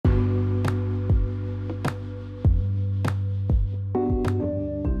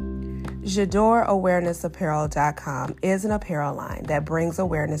JadorAwarenessApparel.com is an apparel line that brings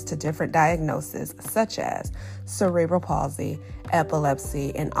awareness to different diagnoses such as cerebral palsy,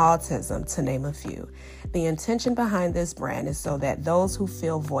 epilepsy, and autism, to name a few. The intention behind this brand is so that those who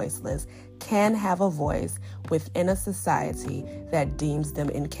feel voiceless can have a voice within a society that deems them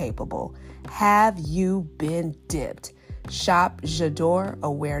incapable. Have you been dipped? Shop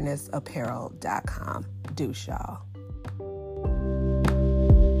JadorAwarenessApparel.com. Deuce, y'all.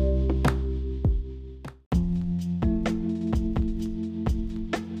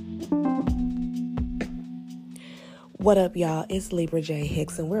 What up, y'all? It's Libra J.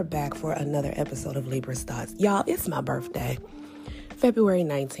 Hicks, and we're back for another episode of Libra's Thoughts. Y'all, it's my birthday, February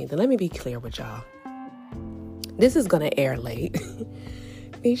 19th, and let me be clear with y'all. This is going to air late.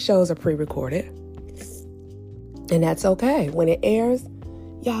 These shows are pre-recorded, and that's okay. When it airs,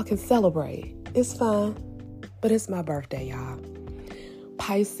 y'all can celebrate. It's fine, but it's my birthday, y'all.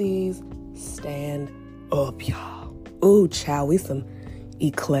 Pisces, stand up, y'all. Ooh, child, we some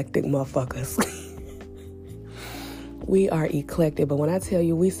eclectic motherfuckers. We are eclectic, but when I tell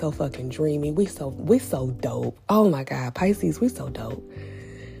you we so fucking dreamy, we so dope. Oh my God, Pisces, we so dope.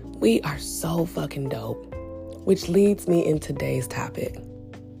 We are so fucking dope. Which leads me in today's topic.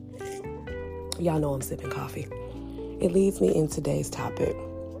 Y'all know I'm sipping coffee. It leads me in today's topic.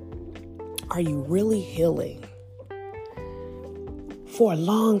 Are you really healing? For a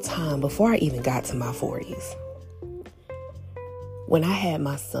long time, before I even got to my 40s, when I had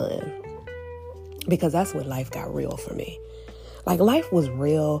my son, because that's when life got real for me. Like, life was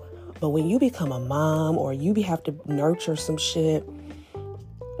real, but when you become a mom or you have to nurture some shit,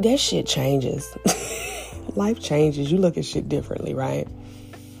 that shit changes. Life changes. You look at shit differently, right?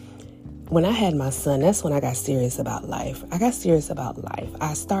 When I had my son, that's when I got serious about life. I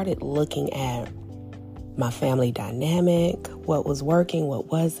started looking at my family dynamic, what was working, what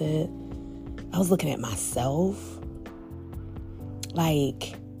wasn't. I was looking at myself.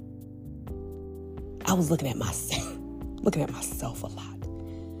 I was looking at myself a lot.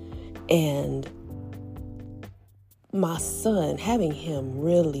 And my son, having him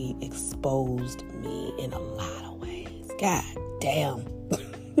really exposed me in a lot of ways. God damn.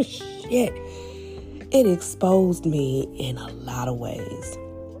 Shit. It exposed me in a lot of ways.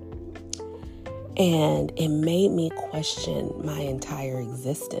 And it made me question my entire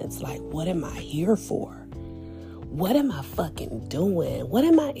existence. Like, what am I here for? What am I fucking doing? What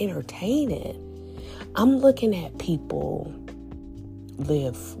am I entertaining? I'm looking at people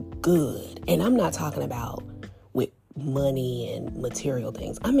live good. And I'm not talking about with money and material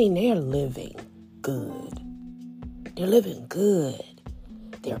things. I mean, they're living good. They're living good.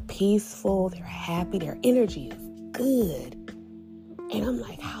 They're peaceful. They're happy. Their energy is good. And I'm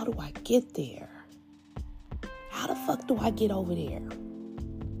like, how do I get there? How the fuck do I get over there?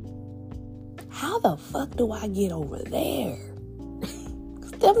 How the fuck do I get over there?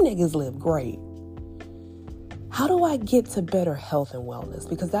 'Cause them niggas live great. How do I get to better health and wellness?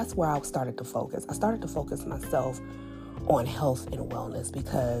 Because that's where I started to focus. I started to focus myself on health and wellness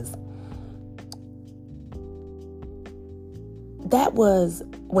because that was,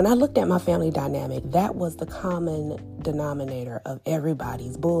 when I looked at my family dynamic, that was the common denominator of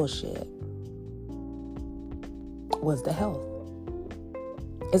everybody's bullshit, was the health.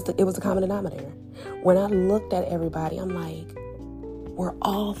 It was the common denominator. When I looked at everybody, I'm like, we're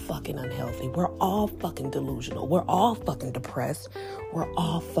all fucking unhealthy. We're all fucking delusional. We're all fucking depressed. We're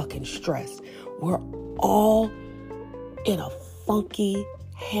all fucking stressed. We're all in a funky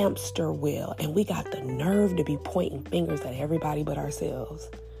hamster wheel. And we got the nerve to be pointing fingers at everybody but ourselves.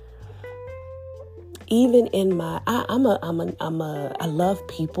 Even in my, I love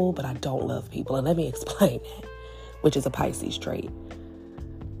people, but I don't love people. And let me explain that, which is a Pisces trait.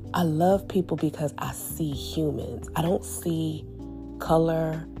 I love people because I see humans. I don't see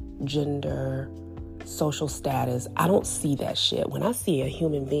color, gender, social status. I don't see that shit. When I see a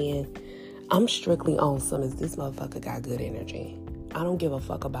human being, I'm strictly on some, is this motherfucker got good energy? I don't give a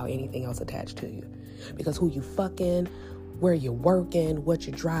fuck about anything else attached to you. Because who you fucking, where you're working, what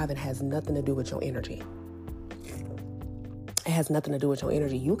you're driving has nothing to do with your energy. It has nothing to do with your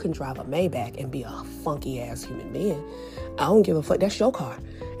energy. You can drive a Maybach and be a funky ass human being. I don't give a fuck. That's your car.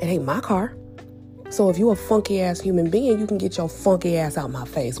 It ain't my car. So if you a funky ass human being, you can get your funky ass out my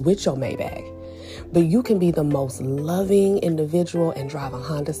face with your Maybach. But you can be the most loving individual and drive a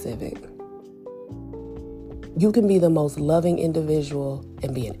Honda Civic. You can be the most loving individual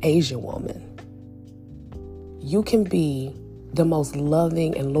and be an Asian woman. You can be the most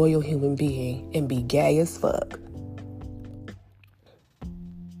loving and loyal human being and be gay as fuck.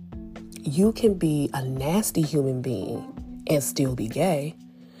 You can be a nasty human being and still be gay.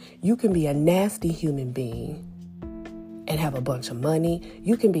 You can be a nasty human being and have a bunch of money.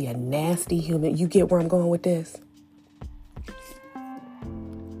 You can be a nasty human. You get where I'm going with this?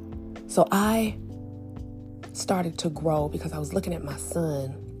 So I started to grow because I was looking at my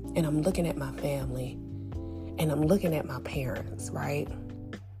son, and I'm looking at my family, and I'm looking at my parents, right?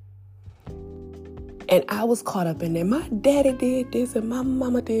 And I was caught up in there. My daddy did this and my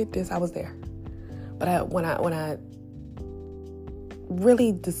mama did this. I was there. But when I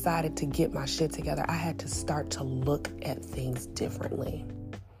really decided to get my shit together, I had to start to look at things differently.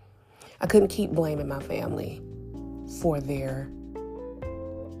 I couldn't keep blaming my family for their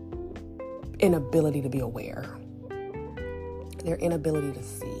inability to be aware, their inability to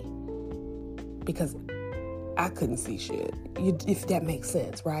see, because I couldn't see shit, if that makes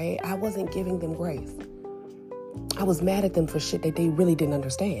sense, right? I wasn't giving them grace. I was mad at them for shit that they really didn't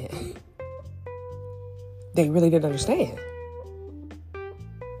understand. They really didn't understand.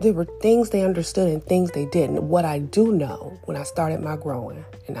 There were things they understood and things they didn't. What I do know, when I started my growing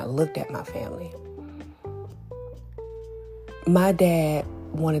and I looked at my family, my dad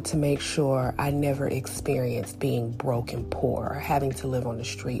wanted to make sure I never experienced being broke and poor, having to live on the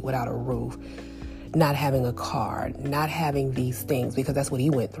street without a roof, not having a car, not having these things, because that's what he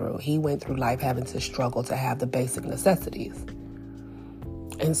went through. He went through life having to struggle to have the basic necessities.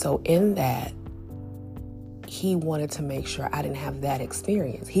 And so in that, he wanted to make sure I didn't have that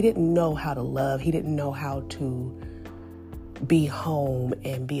experience. He didn't know how to love. He didn't know how to be home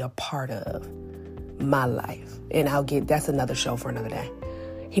and be a part of my life. And that's another show for another day.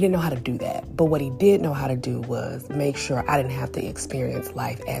 He didn't know how to do that. But what he did know how to do was make sure I didn't have to experience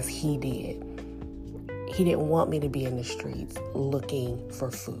life as he did. He didn't want me to be in the streets looking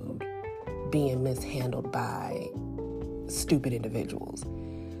for food, being mishandled by stupid individuals.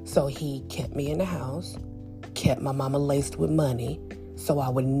 So he kept me in the house, kept my mama laced with money, so I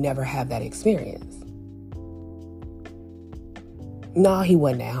would never have that experience. No, he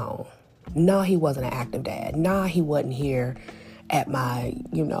wasn't at home. No, he wasn't an active dad. No, he wasn't here at my,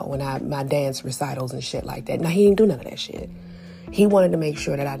 my dance recitals and shit like that. No, he didn't do none of that shit. He wanted to make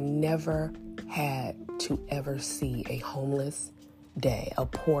sure that I never had to ever see a homeless day, a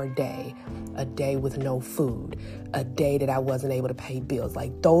poor day, a day with no food, a day that I wasn't able to pay bills.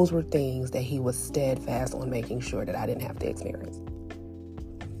 Like, those were things that he was steadfast on making sure that I didn't have to experience.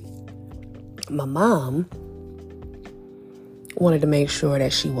 My mom wanted to make sure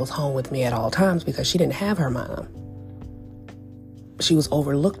that she was home with me at all times because she didn't have her mom. She was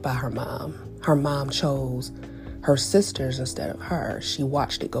overlooked by her mom. Her mom chose her sisters instead of her. She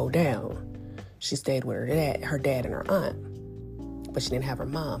watched it go down. She stayed with her dad and her aunt, but she didn't have her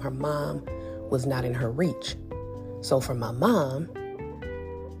mom. Her mom was not in her reach. So for my mom,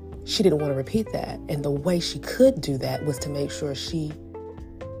 she didn't want to repeat that. And the way she could do that was to make sure she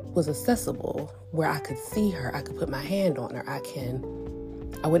was accessible, where I could see her, I could put my hand on her,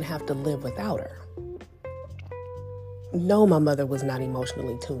 I wouldn't have to live without her. No, my mother was not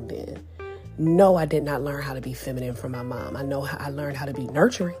emotionally tuned in. No, I did not learn how to be feminine from my mom. I learned how to be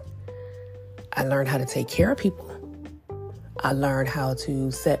nurturing. I learned how to take care of people. I learned how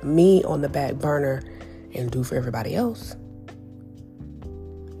to set me on the back burner and do for everybody else.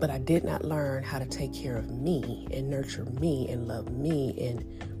 But I did not learn how to take care of me and nurture me and love me and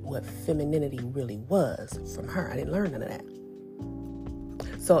what femininity really was from her. I didn't learn none of that.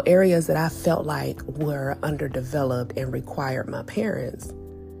 So areas that I felt like were underdeveloped and required my parents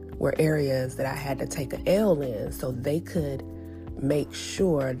were areas that I had to take an L in so they could make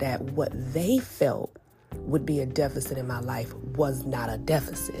sure that what they felt would be a deficit in my life was not a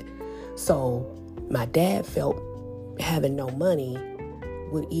deficit. So my dad felt having no money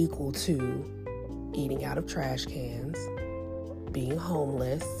would equal to eating out of trash cans, being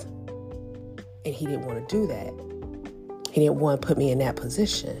homeless, and he didn't want to do that. He didn't want to put me in that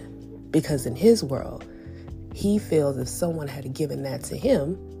position because in his world, he feels if someone had given that to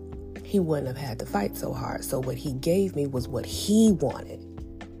him, he wouldn't have had to fight so hard. So what he gave me was what he wanted.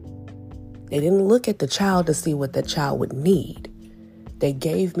 They didn't look at the child to see what the child would need. They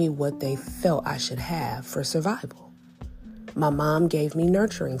gave me what they felt I should have for survival. My mom gave me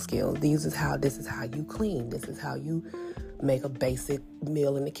nurturing skills. This is how you clean. This is how you make a basic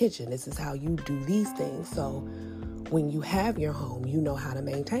meal in the kitchen. This is how you do these things. So when you have your home, you know how to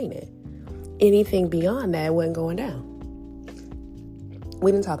maintain it. Anything beyond that wasn't going down.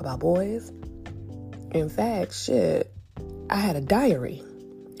 We didn't talk about boys. In fact, I had a diary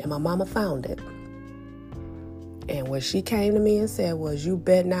and my mama found it. And what she came to me and said was, you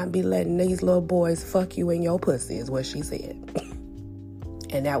better not be letting these little boys fuck you in your pussy, is what she said.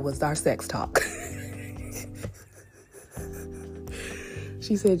 And that was our sex talk. She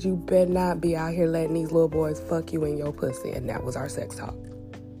She said, you better not be out here letting these little boys fuck you in your pussy. And that was our sex talk.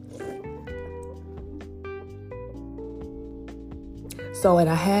 So, and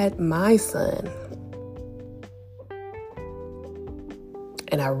I had my son.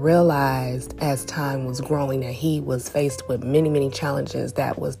 And I realized as time was growing that he was faced with many, many challenges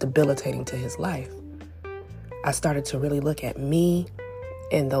that was debilitating to his life. I started to really look at me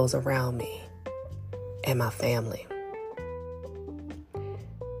and those around me and my family.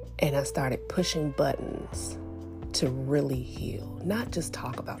 And I started pushing buttons to really heal, not just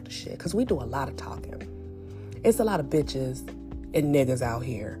talk about the shit, because we do a lot of talking. It's a lot of bitches and niggas out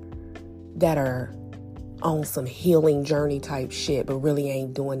here that are on some healing journey type shit, but really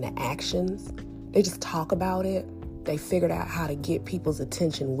ain't doing the actions. They just talk about it. They figured out how to get people's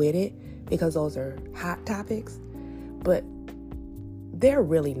attention with it because those are hot topics, but they're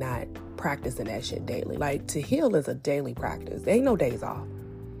really not practicing that shit daily. Like, to heal is a daily practice. There ain't no days off.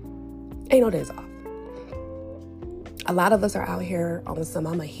 Ain't no days off. A lot of us are out here on some,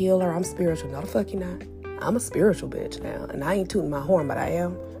 I'm a healer, I'm spiritual. No, the fuck you not. I'm a spiritual bitch now, and I ain't tooting my horn, but I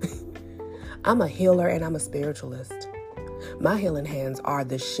am. I'm a healer and I'm a spiritualist. My healing hands are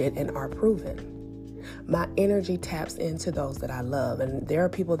the shit and are proven. My energy taps into those that I love. And there are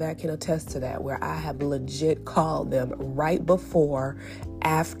people that can attest to that, where I have legit called them right before,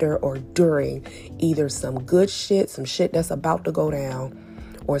 after, or during either some good shit, some shit that's about to go down,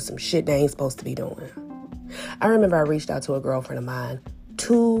 or some shit they ain't supposed to be doing. I remember I reached out to a girlfriend of mine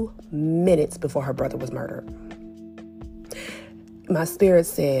 2 minutes before her brother was murdered. My spirit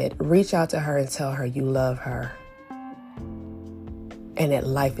said, reach out to her and tell her you love her and that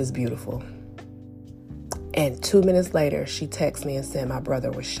life is beautiful. And 2 minutes later, she texted me and said my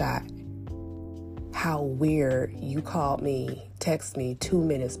brother was shot. How weird. You called me, text me 2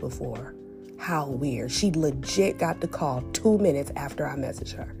 minutes before. How weird. She legit got the call 2 minutes after I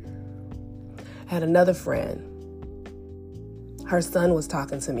messaged her. I had another friend. Her son was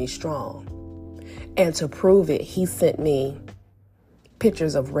talking to me strong. And to prove it, he sent me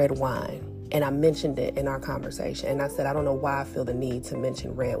pictures of red wine. And I mentioned it in our conversation. And I said, I don't know why I feel the need to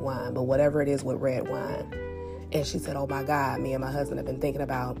mention red wine, but whatever it is with red wine. And she said, oh my God, me and my husband have been thinking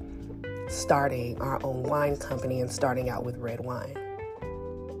about starting our own wine company and starting out with red wine.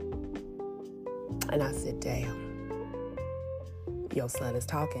 And I said, damn, your son is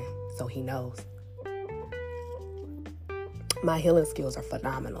talking, so he knows. My healing skills are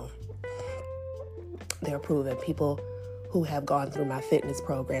phenomenal. They're proven. People who have gone through my fitness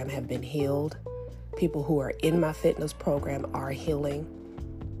program have been healed. People who are in my fitness program are healing.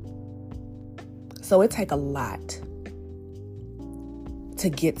 So it takes a lot to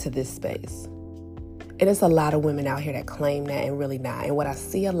get to this space. And it's a lot of women out here that claim that and really not. And what I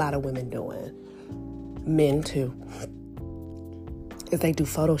see a lot of women doing, men too, is they do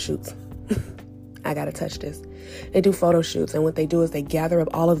photo shoots. I gotta touch this. They do photo shoots, and what they do is they gather up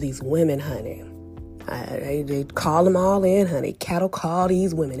all of these women, honey. They call them all in, honey. Cattle call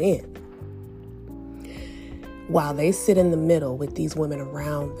these women in. While they sit in the middle with these women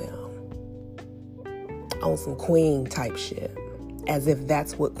around them on some queen type shit, as if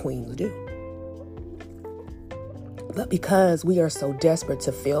that's what queens do. But because we are so desperate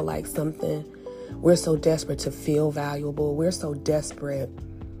to feel like something, we're so desperate to feel valuable, we're so desperate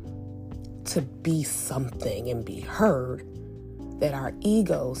to be something and be heard, that our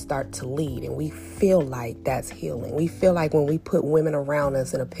egos start to lead, and we feel like that's healing. We feel like when we put women around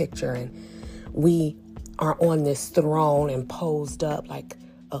us in a picture and we are on this throne and posed up like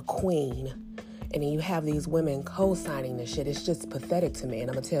a queen, and then you have these women co-signing this shit, it's just pathetic to me. And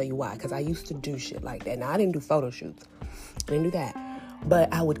I'm gonna tell you why, because I used to do shit like that. Now, I didn't do photo shoots, I didn't do that,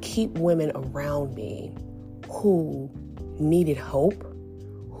 but I would keep women around me who needed hope,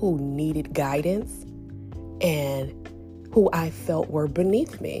 who needed guidance, and who I felt were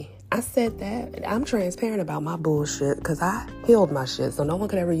beneath me. I said that. I'm transparent about my bullshit because I healed my shit, so no one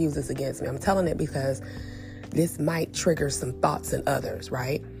could ever use this against me. I'm telling it because this might trigger some thoughts in others,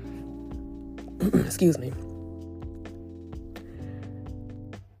 right? Excuse me.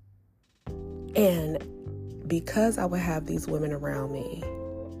 And because I would have these women around me,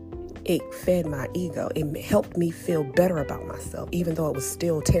 it fed my ego. It helped me feel better about myself, even though it was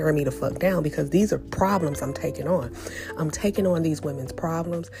still tearing me the fuck down, because these are problems I'm taking on. I'm taking on these women's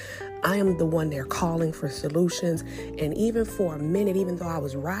problems. I am the one they're calling for solutions. And even for a minute, even though I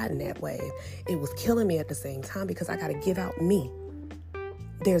was riding that wave, it was killing me at the same time because I got to give out me.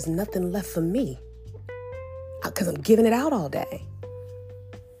 There's nothing left for me because I'm giving it out all day.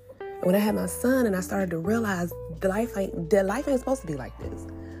 And when I had my son and I started to realize that life ain't supposed to be like this.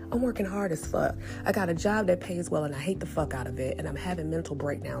 I'm working hard as fuck. I got a job that pays well and I hate the fuck out of it. And I'm having mental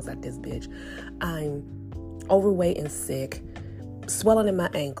breakdowns at this bitch. I'm overweight and sick, swelling in my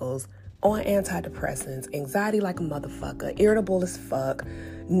ankles, on antidepressants, anxiety like a motherfucker, irritable as fuck.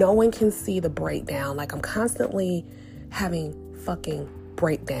 No one can see the breakdown. Like, I'm constantly having fucking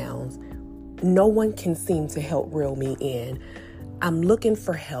breakdowns. No one can seem to help reel me in. I'm looking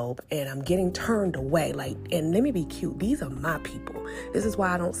for help and I'm getting turned away. Like, and let me be cute. These are my people. This is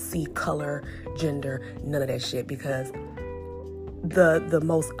why I don't see color, gender, none of that shit, because the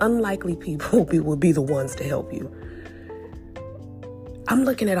most unlikely people will be the ones to help you. I'm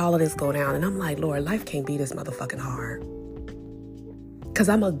looking at all of this go down and I'm like, Lord, life can't be this motherfucking hard. Because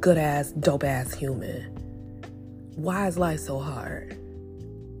I'm a good ass, dope ass human. Why is life so hard?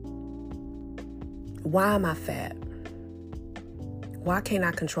 Why am I fat? Why can't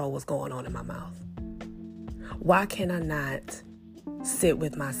I control what's going on in my mouth? Why can I not sit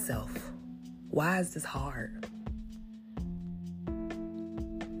with myself? Why is this hard?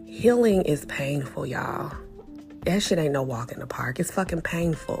 Healing is painful, y'all. That shit ain't no walk in the park. It's fucking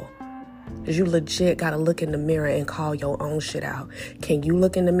painful. Because you legit got to look in the mirror and call your own shit out. Can you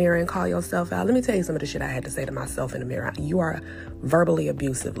look in the mirror and call yourself out? Let me tell you some of the shit I had to say to myself in the mirror. You are verbally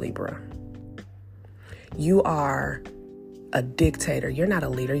abusive, Libra. You are a dictator. You're not a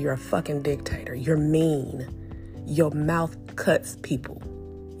leader. You're a fucking dictator. You're mean. Your mouth cuts people.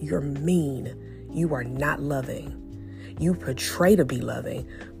 You're mean. You are not loving. You portray to be loving,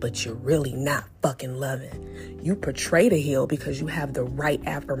 but you're really not fucking loving. You portray to heal because you have the right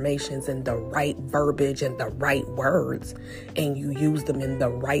affirmations and the right verbiage and the right words, and you use them in the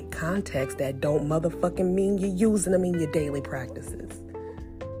right context that don't motherfucking mean you're using them in your daily practices.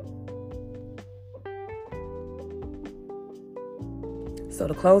 So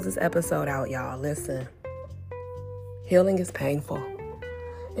to close this episode out, y'all, listen. Healing is painful.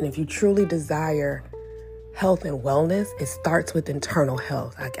 And if you truly desire health and wellness, it starts with internal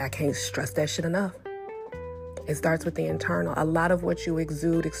health. I can't stress that shit enough. It starts with the internal. A lot of what you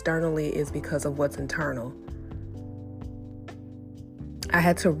exude externally is because of what's internal. I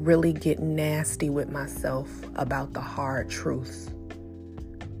had to really get nasty with myself about the hard truths.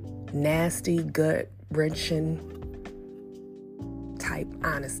 Nasty, gut-wrenching type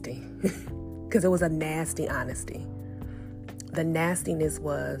honesty. Because it was a nasty honesty. The nastiness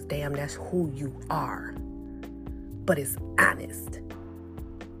was, damn, that's who you are. But it's honest.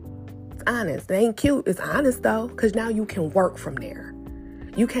 It's honest. It ain't cute. It's honest, though, because now you can work from there.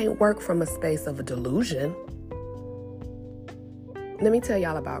 You can't work from a space of a delusion. Let me tell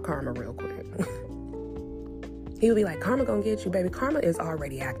y'all about karma real quick. He'll be like, karma gonna get you, baby. Karma is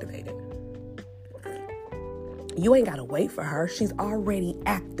already activated. You ain't gotta wait for her. She's already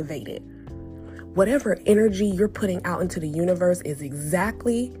activated. Whatever energy you're putting out into the universe is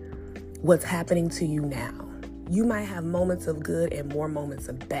exactly what's happening to you now. You might have moments of good and more moments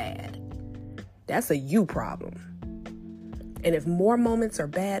of bad. That's a you problem. And if more moments are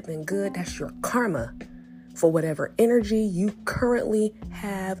bad than good, that's your karma for whatever energy you currently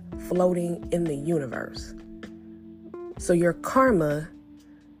have floating in the universe. So your karma,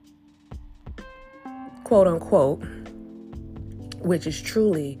 quote unquote, which is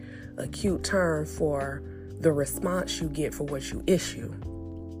truly a cute term for the response you get for what you issue,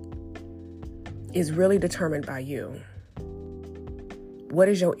 is really determined by you. What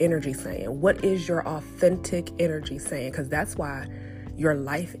is your energy saying? What is your authentic energy saying? Because that's why your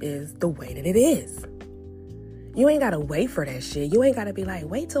life is the way that it is. You ain't got to wait for that shit. You ain't got to be like,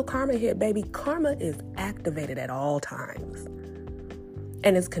 wait till karma hit, baby. Karma is activated at all times.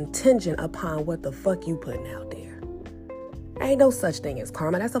 And it's contingent upon what the fuck you putting out there. Ain't no such thing as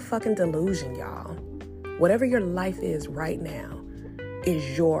karma. That's a fucking delusion, y'all. Whatever your life is right now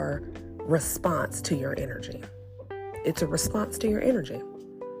is your response to your energy. It's a response to your energy.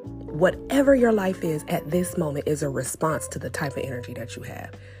 Whatever your life is at this moment is a response to the type of energy that you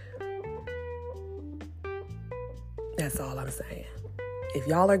have. That's all I'm saying. If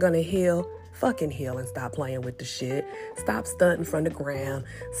y'all are going to heal, fucking heal and stop playing with the shit. Stop stunting from the ground.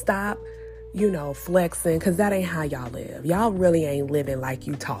 Stop, flexing, because that ain't how y'all live. Y'all really ain't living like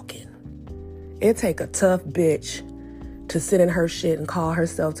you talking. It take a tough bitch to sit in her shit and call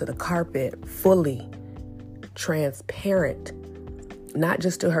herself to the carpet fully transparent, not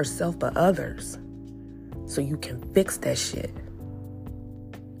just to herself, but others, so you can fix that shit.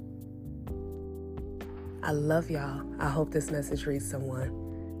 I love y'all. I hope this message reads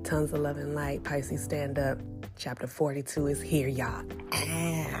someone. Tons of love and light. Pisces, stand up. Chapter 42 is here, y'all.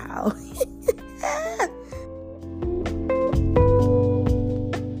 Ow.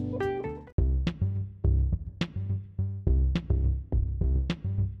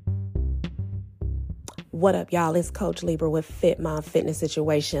 What up, y'all? It's Coach Libra with Fit Mom Fitness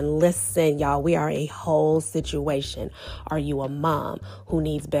Situation. Listen, y'all, we are a whole situation. Are you a mom who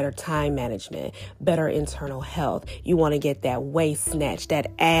needs better time management, better internal health? You want to get that waist snatch,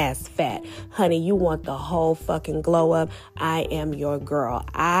 that ass fat. Honey, you want the whole fucking glow up? I am your girl.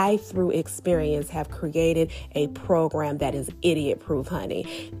 I, through experience, have created a program that is idiot-proof,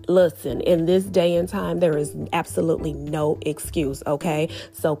 honey. Listen, in this day and time, there is absolutely no excuse, okay?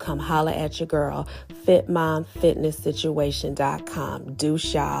 So come holla at your girl. FitMomFitnessSituation.com. Do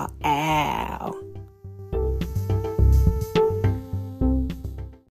y'all. Ow.